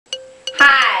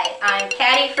I'm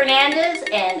Patty Fernandez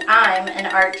and I'm an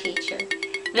art teacher.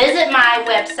 Visit my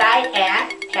website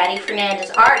at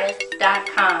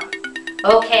pattyfernandezartist.com.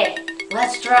 Okay,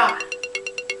 let's draw.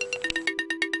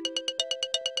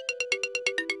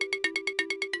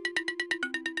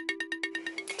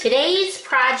 Today's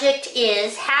project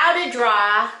is how to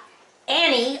draw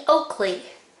Annie Oakley.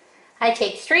 I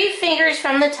take 3 fingers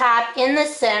from the top in the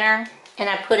center and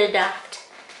I put a dot.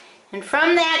 And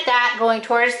from that dot going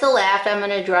towards the left, I'm going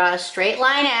to draw a straight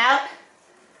line out,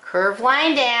 curved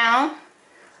line down,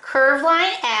 curved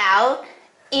line out,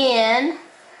 in,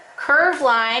 curved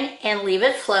line, and leave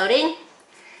it floating.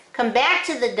 Come back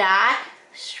to the dot,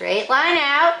 straight line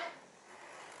out,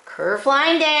 curved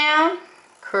line down,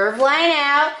 curved line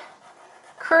out,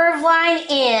 curved line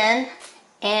in,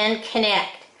 and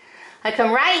connect. I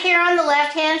come right here on the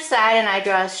left hand side and I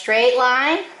draw a straight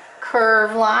line,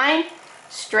 curved line,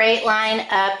 straight line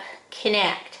up,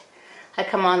 connect. I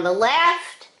come on the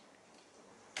left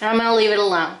and I'm going to leave it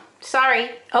alone.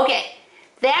 Sorry. Okay.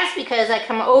 That's because I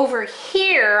come over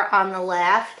here on the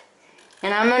left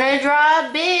and I'm going to draw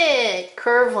a big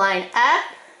curved line up,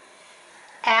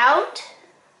 out,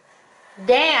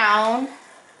 down,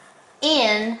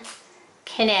 in,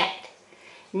 connect.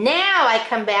 Now I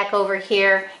come back over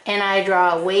here and I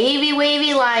draw a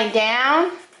wavy line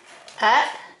down, up,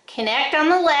 connect on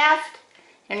the left,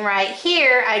 and right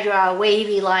here I draw a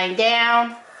wavy line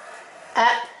down,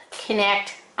 up,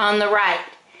 connect on the right.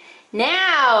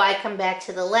 Now I come back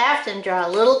to the left and draw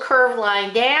a little curved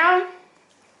line down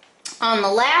on the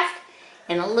left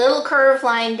and a little curved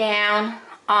line down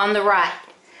on the right.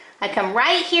 I come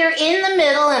right here in the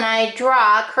middle and I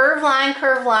draw curved line,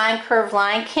 curved line, curved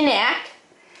line, connect.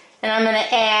 And I'm going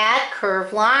to add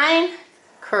curved line,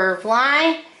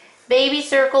 baby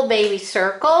circle,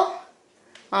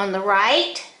 on the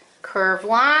right, curved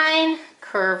line,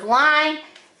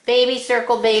 baby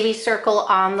circle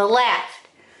on the left.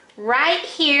 Right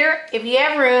here, if you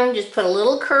have room, just put a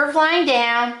little curved line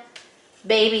down,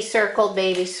 baby circle.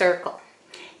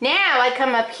 Now I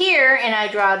come up here and I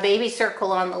draw a baby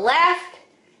circle on the left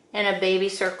and a baby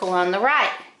circle on the right.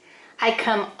 I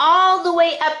come all the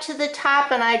way up to the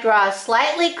top and I draw a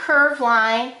slightly curved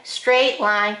line, straight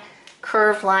line,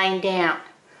 curved line down.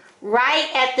 Right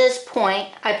at this point,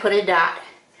 I put a dot.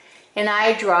 And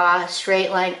I draw a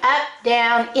straight line up,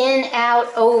 down, in,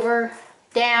 out, over,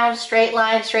 down, straight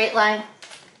line,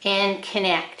 and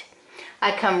connect.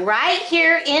 I come right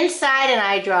here inside and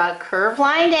I draw a curved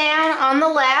line down on the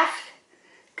left,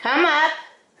 come up,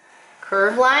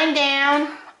 curved line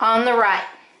down on the right.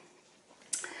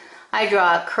 I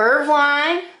draw a curved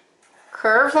line,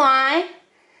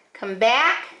 come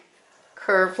back,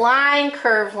 curved line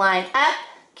up,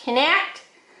 connect,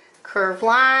 curved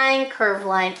line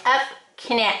up,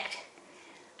 connect.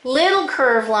 Little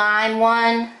curved line,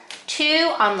 1,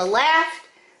 2 on the left,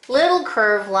 little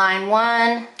curved line,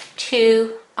 1,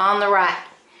 2 on the right.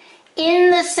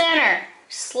 In the center,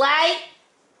 slight,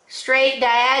 straight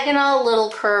diagonal, little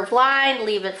curved line,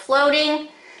 leave it floating.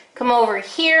 Come over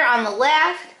here on the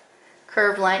left,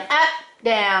 curved line up,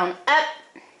 down, up,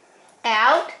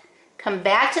 out, come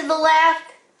back to the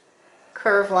left,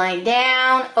 curved line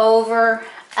down, over,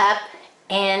 up,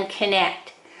 and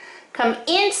connect. Come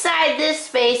inside this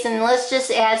space and let's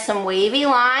just add some wavy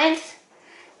lines.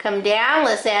 Come down,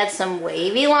 let's add some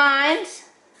wavy lines.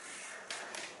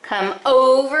 Come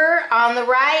over on the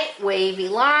right, wavy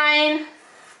line.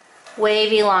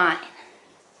 Now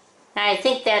I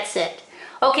think that's it.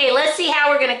 Okay, let's see how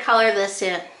we're going to color this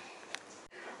in.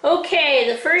 Okay,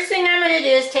 the first thing I'm going to do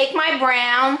is take my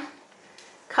brown,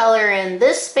 color in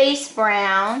this space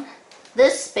brown,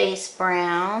 this space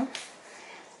brown,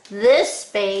 this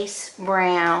space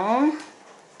brown,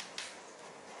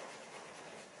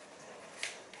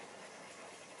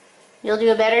 you'll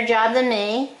do a better job than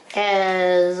me,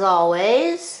 as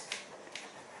always.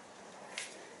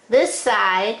 This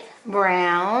side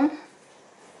brown,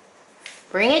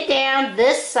 bring it down,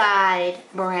 this side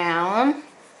brown,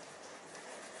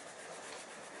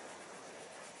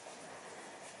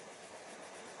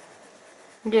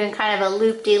 I'm doing kind of a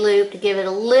loop-de-loop to give it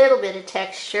a little bit of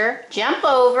texture. Jump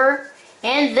over,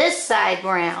 and this side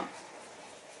brown.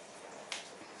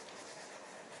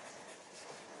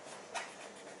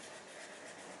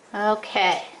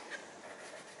 Okay.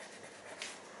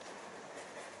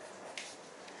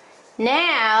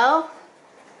 Now,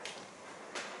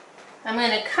 I'm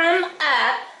going to come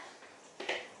up,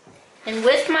 and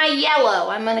with my yellow,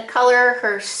 I'm going to color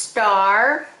her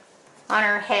star on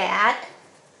her hat.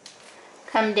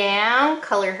 Come down,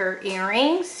 color her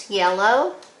earrings,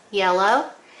 yellow,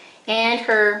 and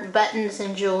her buttons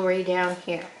and jewelry down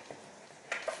here.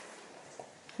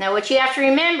 Now what you have to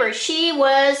remember, she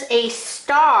was a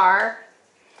star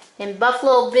in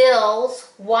Buffalo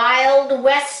Bill's Wild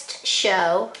West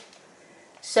show.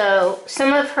 So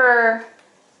some of her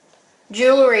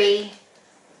jewelry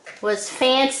was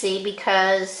fancy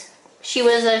because she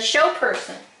was a show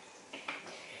person.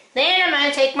 Then I'm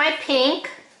going to take my pink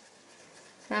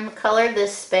and I'm going to color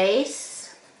this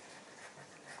space.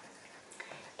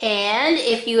 And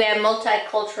if you have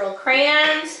multicultural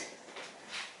crayons,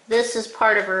 this is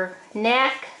part of her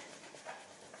neck.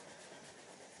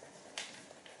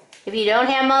 If you don't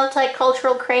have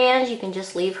multicultural crayons, you can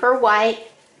just leave her white.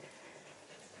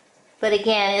 But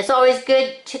again, it's always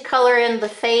good to color in the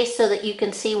face so that you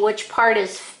can see which part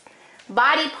is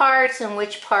body parts and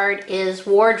which part is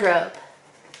wardrobe.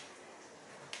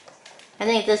 I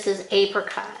think this is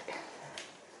apricot.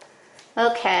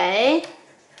 Okay.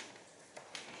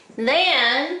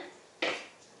 Then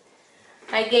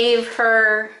I gave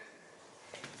her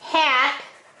hat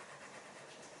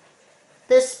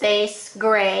this space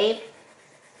gray,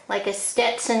 like a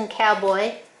Stetson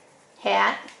cowboy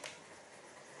hat.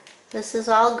 This is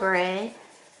all gray.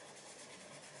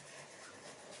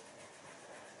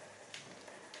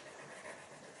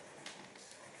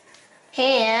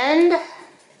 And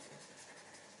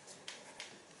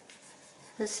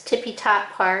this tippy top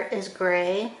part is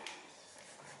gray.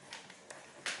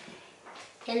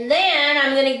 And then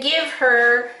I'm going to give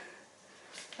her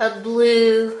a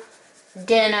blue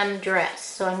denim dress.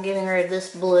 So I'm giving her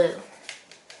this blue.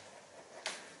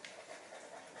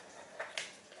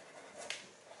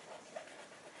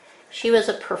 She was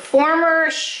a performer,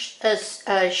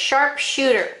 a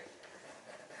sharpshooter.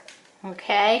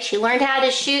 Okay, she learned how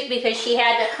to shoot because she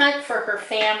had to hunt for her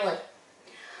family.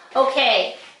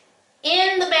 Okay,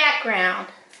 in the background,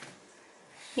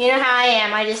 you know how I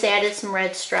am, I just added some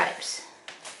red stripes.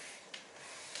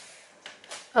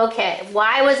 Okay,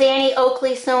 why was Annie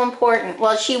Oakley so important?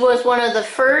 Well, she was one of the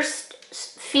first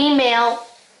female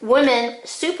women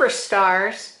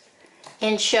superstars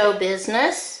in show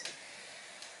business.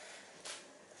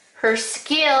 Her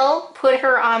skill put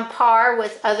her on par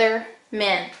with other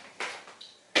men.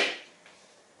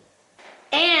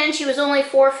 And she was only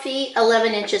 4 feet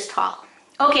 11 inches tall.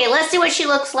 Okay, let's see what she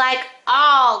looks like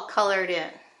all colored in.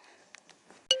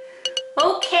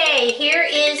 Okay, here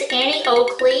is Annie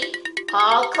Oakley,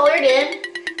 all colored in.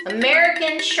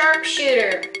 American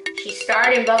sharpshooter. She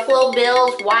starred in Buffalo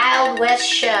Bill's Wild West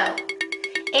show.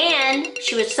 And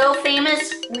she was so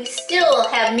famous, we still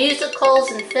have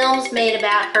musicals and films made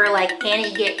about her like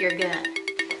Annie, Get Your Gun.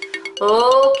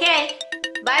 Okay,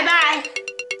 bye-bye.